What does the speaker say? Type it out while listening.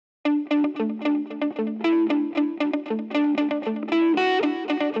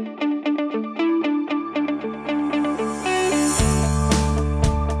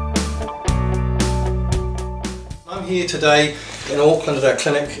here today in Auckland at our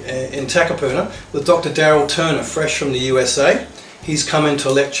clinic in Takapuna with Dr. Darryl Turner, fresh from the USA. He's come in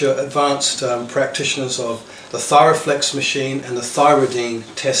to lecture advanced practitioners of the Thyroflex machine and the Thyrodine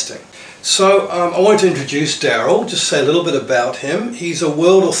testing. So I wanted to introduce Darryl, just say a little bit about him. He's a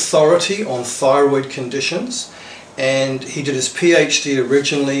world authority on thyroid conditions, and he did his PhD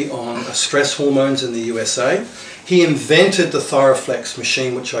originally on stress hormones in the USA. He invented the Thyroflex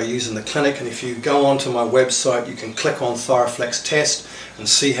machine, which I use in the clinic, and if you go onto my website you can click on Thyroflex test and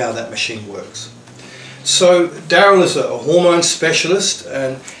see how that machine works. So Darryl is a hormone specialist,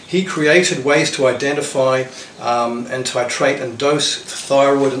 and he created ways to identify and titrate and dose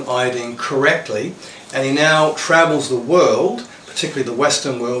thyroid and iodine correctly, and he now travels the world, particularly the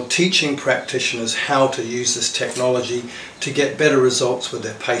Western world, teaching practitioners how to use this technology to get better results with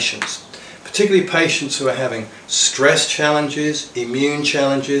their patients. Particularly patients who are having stress challenges, immune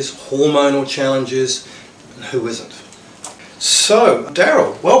challenges, hormonal challenges, and who isn't. So,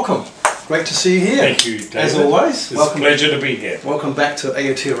 Darryl, welcome. Great to see you here. Thank you, David. As always. It's a pleasure to be here. Welcome back to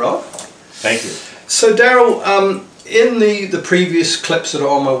Aotearoa. Thank you. So, Darryl, in the previous clips that are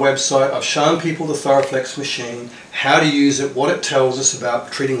on my website, I've shown people the Thyroflex machine, how to use it, what it tells us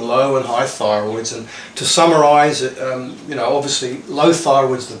about treating low and high thyroids, and to summarize it, obviously low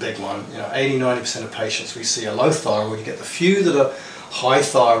thyroid's the big one. 80–90% of patients we see are low thyroid. You get the few that are high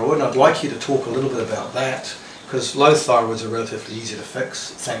thyroid, and I'd like you to talk a little bit about that, because low thyroids are relatively easy to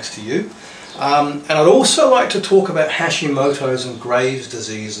fix, thanks to you. And I'd also like to talk about Hashimoto's and Graves'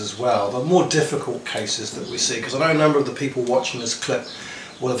 disease as well, the more difficult cases that we see, because I know a number of the people watching this clip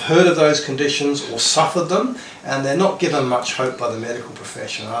will have heard of those conditions or suffered them, and they're not given much hope by the medical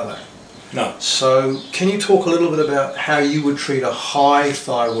profession, are they? No. So can you talk a little bit about how you would treat a high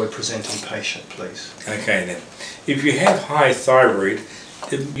thyroid presenting patient, please? Okay then. If you have high thyroid,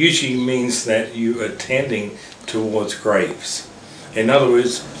 it usually means that you are tending towards Graves. In other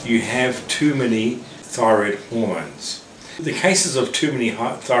words, you have too many thyroid hormones. The cases of too many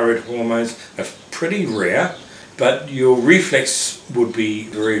thyroid hormones are pretty rare, but your reflex would be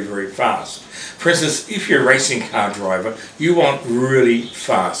very, very fast. For instance, if you're a racing car driver, you want really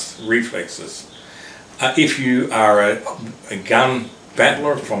fast reflexes. If you are a gun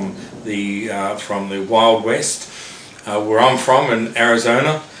battler from the Wild West, where I'm from in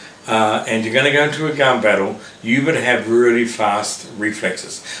Arizona, and you're going to go into a gun battle, you would have really fast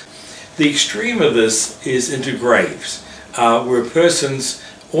reflexes. The extreme of this is into Graves, where a person's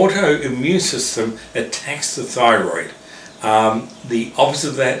autoimmune system attacks the thyroid. The opposite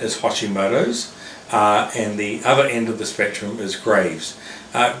of that is Hashimoto's, and the other end of the spectrum is Graves.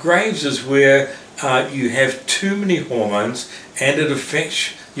 Graves is where you have too many hormones and it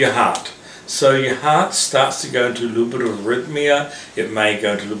affects your heart. So your heart starts to go into a little bit of arrhythmia. It may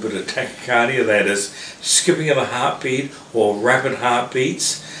go into a little bit of tachycardia, that is skipping of the heartbeat or rapid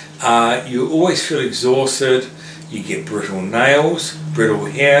heartbeats. You always feel exhausted. You get brittle nails, brittle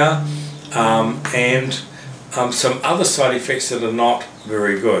hair, and some other side effects that are not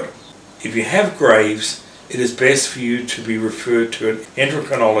very good. If you have Graves, it is best for you to be referred to an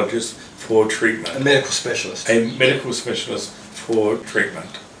endocrinologist for treatment. A medical specialist. A medical specialist for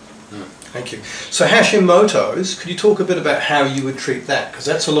treatment. Thank you. So Hashimoto's, could you talk a bit about how you would treat that? Because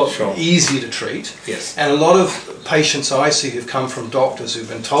that's a lot easier to treat. Yes. And a lot of patients I see who've come from doctors who've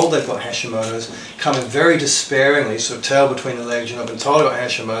been told they've got Hashimoto's come in very despairingly, sort of tail between the legs, I've been told I've got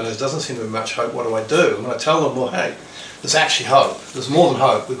Hashimoto's, doesn't seem to be much hope, what do I do? And I tell them, well, hey, there's actually hope. There's more than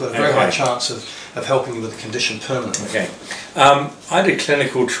hope. We've got a very high chance of helping you with the condition permanently. Okay. I did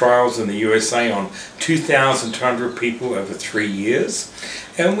clinical trials in the USA on 2,200 people over 3 years,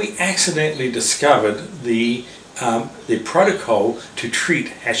 and we accidentally discovered the protocol to treat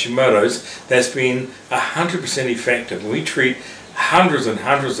Hashimoto's that's been 100% effective. We treat hundreds and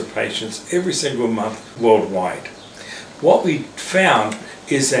hundreds of patients every single month worldwide. What we found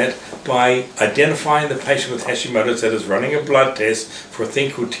is that by identifying the patient with Hashimoto's, that is running a blood test for a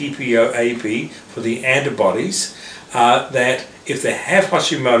thing called TPO-AB for the antibodies, that if they have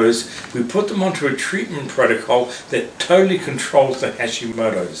Hashimoto's, we put them onto a treatment protocol that totally controls the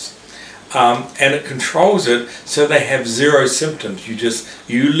Hashimoto's. And it controls it so they have zero symptoms.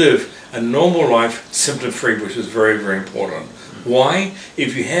 You live a normal life symptom-free, which is very, very important. Why?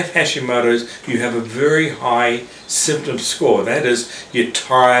 If you have Hashimoto's, you have a very high symptom score. That is, you're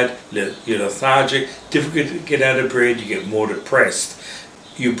tired, you're lethargic, difficult to get out of bed, you get more depressed.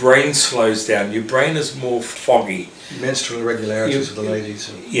 Your brain slows down, your brain is more foggy. Menstrual irregularities for the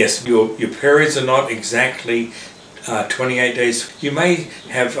ladies. Yes, your periods are not exactly 28 days. You may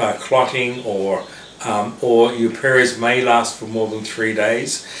have clotting, or your periods may last for more than 3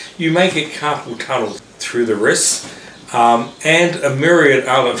 days. You may get carpal tunnel through the wrists. and a myriad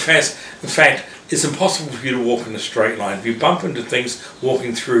other facts. In fact, it's impossible for you to walk in a straight line. If you bump into things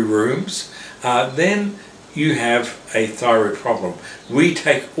walking through rooms, then you have a thyroid problem. We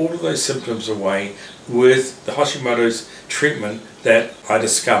take all of those symptoms away with the Hashimoto's treatment that I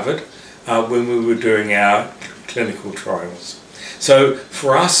discovered when we were doing our clinical trials. So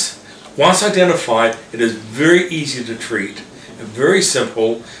for us, once identified, it is very easy to treat, very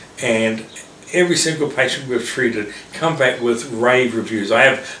simple, and every single patient we've treated come back with rave reviews. I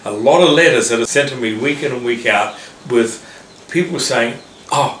have a lot of letters that are sent to me week in and week out with people saying,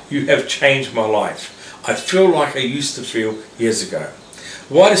 "Oh, you have changed my life. I feel like I used to feel years ago."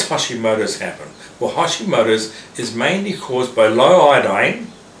 Why does Hashimoto's happen? Well, Hashimoto's is mainly caused by low iodine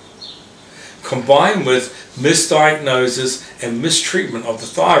combined with misdiagnosis and mistreatment of the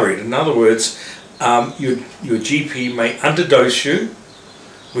thyroid. In other words, your GP may underdose you,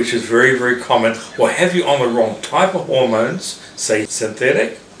 which is very, very common, or have you on the wrong type of hormones, say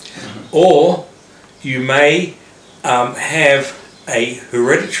synthetic, or you may have a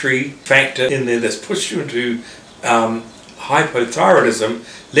hereditary factor in there that's pushed you into hypothyroidism.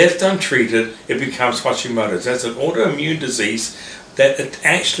 Left untreated, it becomes Hashimoto's. That's an autoimmune disease that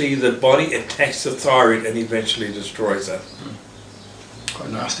actually the body attacks the thyroid and eventually destroys it. Quite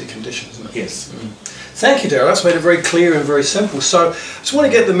a nasty condition, isn't it? Yes. Thank you, Darryl. That's made it very clear and very simple. So I just want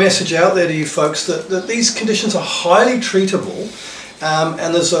to get the message out there to you folks that these conditions are highly treatable,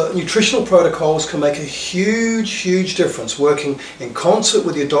 and there's nutritional protocols can make a huge difference working in concert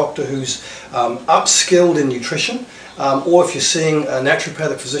with your doctor who's upskilled in nutrition, or if you're seeing a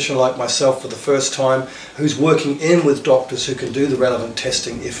naturopathic physician like myself for the first time who's working in with doctors who can do the relevant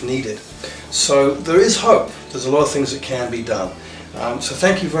testing if needed. So there is hope. There's a lot of things that can be done. So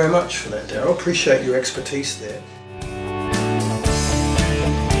thank you very much for that, Darryl. Appreciate your expertise there.